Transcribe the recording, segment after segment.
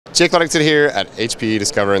Jake Ludington here at HPE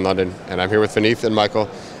Discover in London, and I'm here with Vineeth and Michael.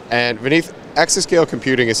 And Vineeth, exascale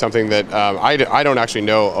computing is something that I don't actually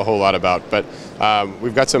know a whole lot about, but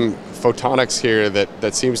we've got some photonics here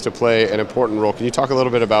that seems to play an important role. Can you talk a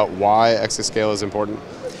little bit about why exascale is important?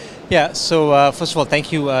 Yeah, so first of all,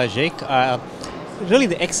 thank you, Jake. Really,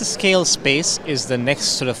 the exascale space is the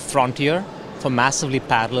next sort of frontier for massively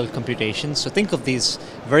parallel computation. So think of these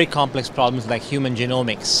very complex problems like human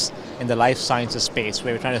genomics in the life sciences space,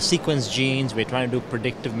 where we're trying to sequence genes, we're trying to do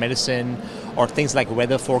predictive medicine, or things like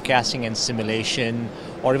weather forecasting and simulation,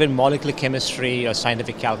 or even molecular chemistry or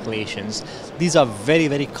scientific calculations. These are very,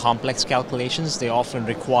 very complex calculations. They often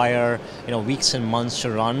require weeks and months to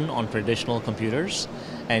run on traditional computers,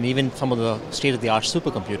 and even some of the state-of-the-art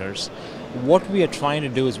supercomputers. What we are trying to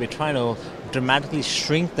do is we're trying to dramatically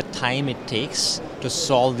shrink the time it takes to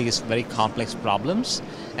solve these very complex problems,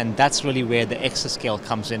 and that's really where the exascale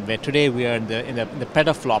comes in, where today we are in the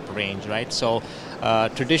petaflop range, right? So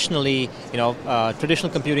traditionally,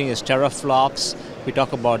 traditional computing is teraflops. We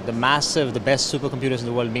talk about the best supercomputers in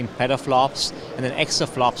the world being petaflops, and then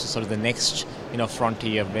exaflops is sort of the next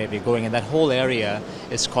frontier where we're going, and that whole area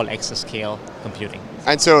is called exascale computing.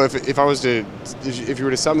 And so if you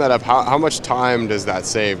were to sum that up, how much time does that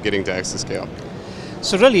save getting to exascale?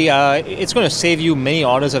 So really, it's going to save you many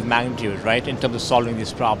orders of magnitude, right, in terms of solving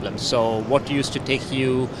these problems. So what used to take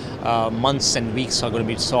you months and weeks are going to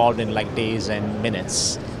be solved in like days and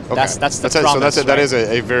minutes. Okay. That's the promise. So that is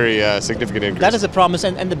a very significant increase. That is a promise,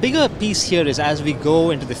 and the bigger piece here is as we go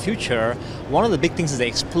into the future, one of the big things is the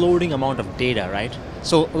exploding amount of data, right?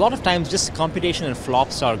 So a lot of times just computation and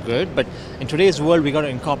flops are good, but in today's world we got to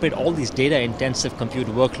incorporate all these data-intensive compute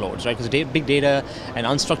workloads, right? Because big data and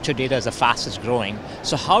unstructured data is the fastest growing.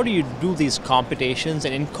 So how do you do these computations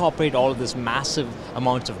and incorporate all of this massive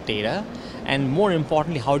amounts of data? And more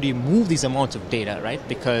importantly, how do you move these amounts of data, right?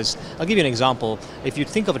 Because I'll give you an example. If you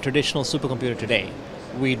think of a traditional supercomputer today,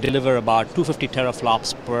 we deliver about 250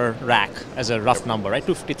 teraflops per rack as a rough number, right?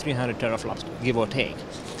 250, 300 teraflops, give or take.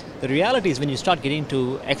 The reality is when you start getting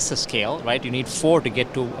to exascale, right, you need 4 to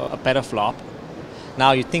get to a petaflop.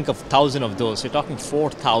 Now you think of 1,000 of those, you're talking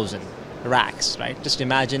 4,000 racks, right? Just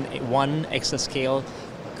imagine one exascale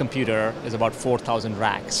computer is about 4,000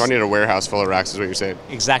 racks. So I need a warehouse full of racks is what you're saying.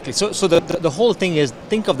 Exactly. So the whole thing is,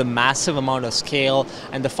 think of the massive amount of scale,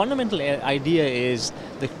 and the fundamental idea is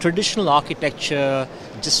the traditional architecture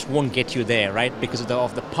just won't get you there, right? Because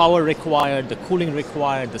of the power required, the cooling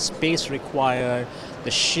required, the space required, the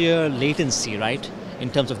sheer latency, right? In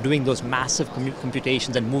terms of doing those massive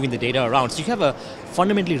computations and moving the data around. So you have to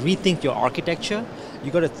fundamentally rethink your architecture. You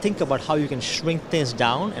got to think about how you can shrink things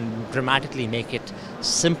down and dramatically make it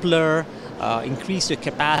simpler, increase your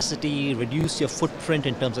capacity, reduce your footprint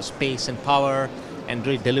in terms of space and power, and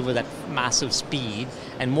really deliver that massive speed,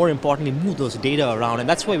 and more importantly, move those data around. And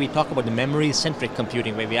that's why we talk about the memory-centric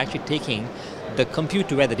computing, where we're actually taking the compute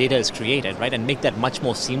to where the data is created, right, and make that much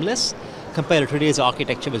more seamless, compared to today's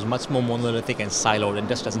architecture, which is much more monolithic and siloed and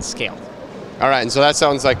just doesn't scale. All right, and so that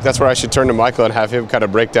sounds like that's where I should turn to Michael and have him kind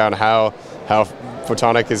of break down how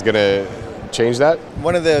Photonic is going to change that.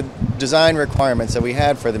 One of the design requirements that we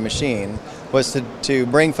had for the machine was to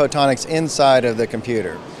bring photonics inside of the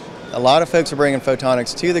computer. A lot of folks are bringing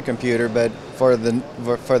photonics to the computer, but for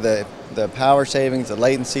the power savings, the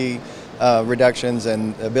latency reductions,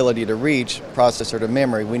 and ability to reach processor to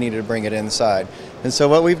memory, we needed to bring it inside. And so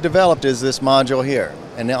what we've developed is this module here.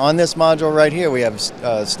 And on this module right here, we have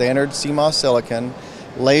standard CMOS silicon,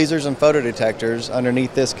 lasers and photodetectors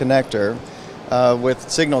underneath this connector with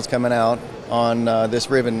signals coming out on this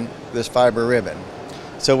ribbon, this fiber ribbon.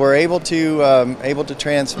 So we're able to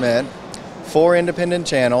transmit 4 independent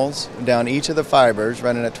channels down each of the fibers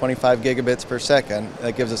running at 25 gigabits per second.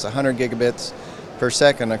 That gives us 100 gigabits per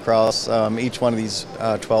second across each one of these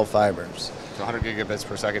 12 fibers. So 100 gigabits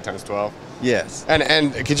per second times 12? Yes.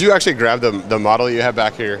 And could you actually grab the model you have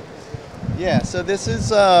back here? Yeah, so this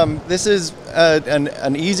is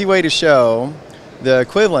an easy way to show the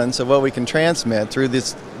equivalence of what we can transmit through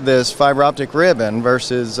this fiber optic ribbon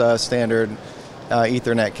versus standard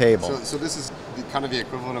Ethernet cable. So this is kind of the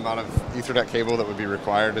equivalent amount of Ethernet cable that would be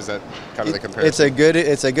required? Is that kind of the comparison?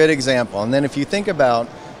 It's a good example. And then if you think about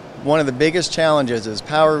one of the biggest challenges is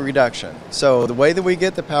power reduction. So the way that we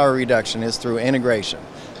get the power reduction is through integration.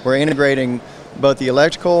 We're integrating both the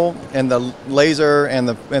electrical and the laser and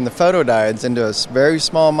the photodiodes into a very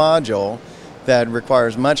small module that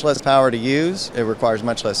requires much less power to use. It requires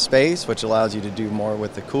much less space, which allows you to do more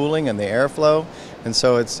with the cooling and the airflow. And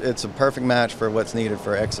so it's a perfect match for what's needed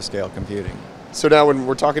for exascale computing. So now when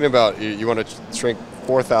we're talking about you want to shrink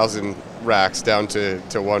 4,000 racks down to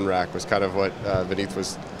one rack was kind of what Vineeth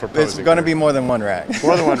was proposing. It's going to be more than one rack.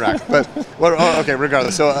 More than one rack, but okay.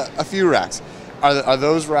 Regardless, so a few racks. Are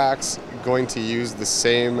those racks going to use the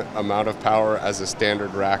same amount of power as a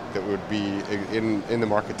standard rack that would be in the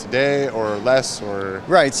market today, or less, or?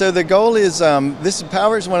 Right. So the goal is this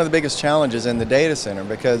power is one of the biggest challenges in the data center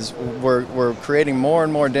because we're creating more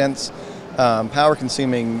and more dense,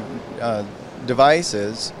 power-consuming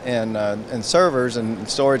devices and servers and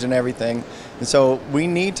storage and everything, and so we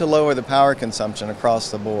need to lower the power consumption across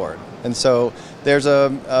the board. And so there's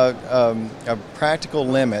a practical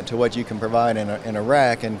limit to what you can provide in a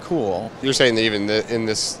rack and cool. You're saying that even in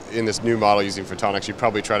this new model using Photonics, you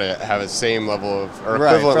probably try to have the same level of or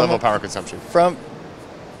equivalent level of power consumption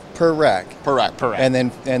per rack. Per rack. And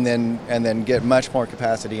then get much more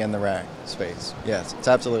capacity in the rack space. Yes, it's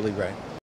absolutely right.